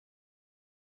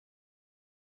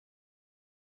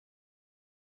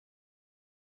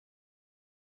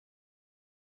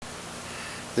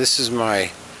This is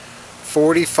my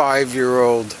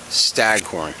 45-year-old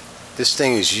Staghorn. This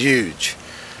thing is huge.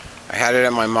 I had it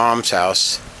at my mom's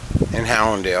house in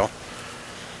Hallandale,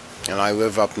 and I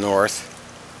live up north.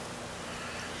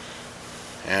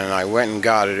 And I went and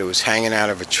got it. It was hanging out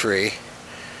of a tree.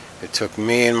 It took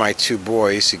me and my two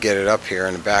boys to get it up here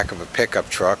in the back of a pickup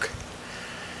truck.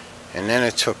 And then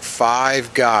it took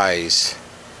 5 guys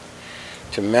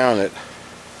to mount it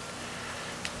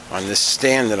on this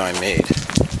stand that I made.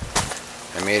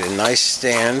 I made a nice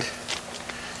stand.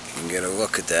 You can get a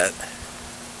look at that.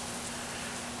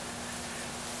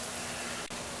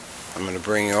 I'm going to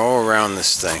bring you all around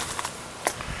this thing.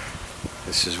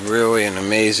 This is really an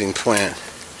amazing plant.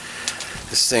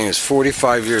 This thing is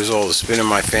 45 years old. It's been in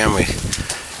my family.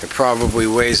 It probably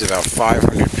weighs about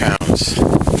 500 pounds.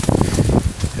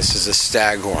 This is a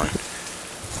Staghorn.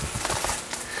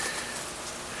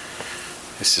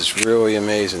 This is really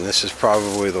amazing. This is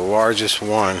probably the largest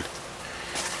one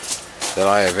that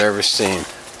I have ever seen.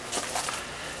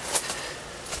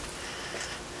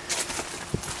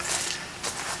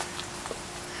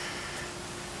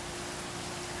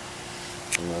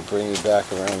 I'm going to bring you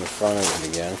back around the front of it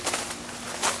again.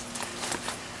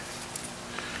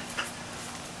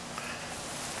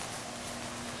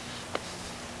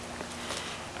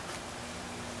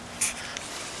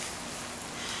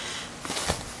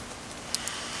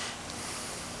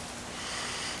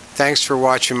 Thanks for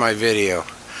watching my video.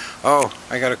 Oh,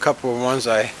 I got a couple of ones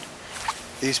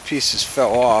these pieces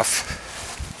fell off.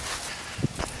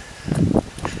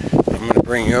 I'm going to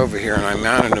bring you over here, and I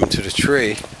mounted them to the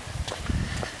tree.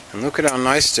 And look at how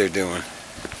nice they're doing.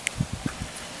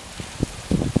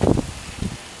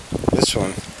 This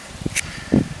one,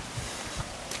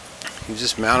 you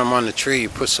just mount them on the tree, you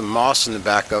put some moss in the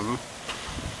back of them,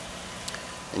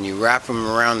 and you wrap them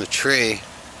around the tree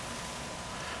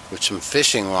with some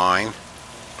fishing line.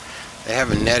 They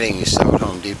have a netting you sell at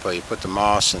Home Depot. You put the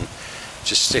moss and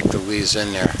just stick the leaves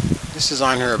in there. This is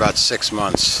on here about 6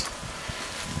 months,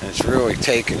 and it's really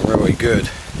taken really good.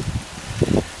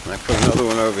 And I put another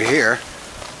one over here,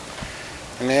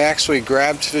 and they actually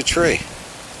grab to the tree.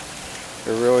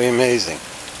 They're really amazing.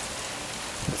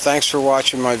 But thanks for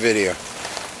watching my video,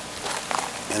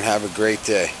 and have a great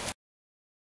day.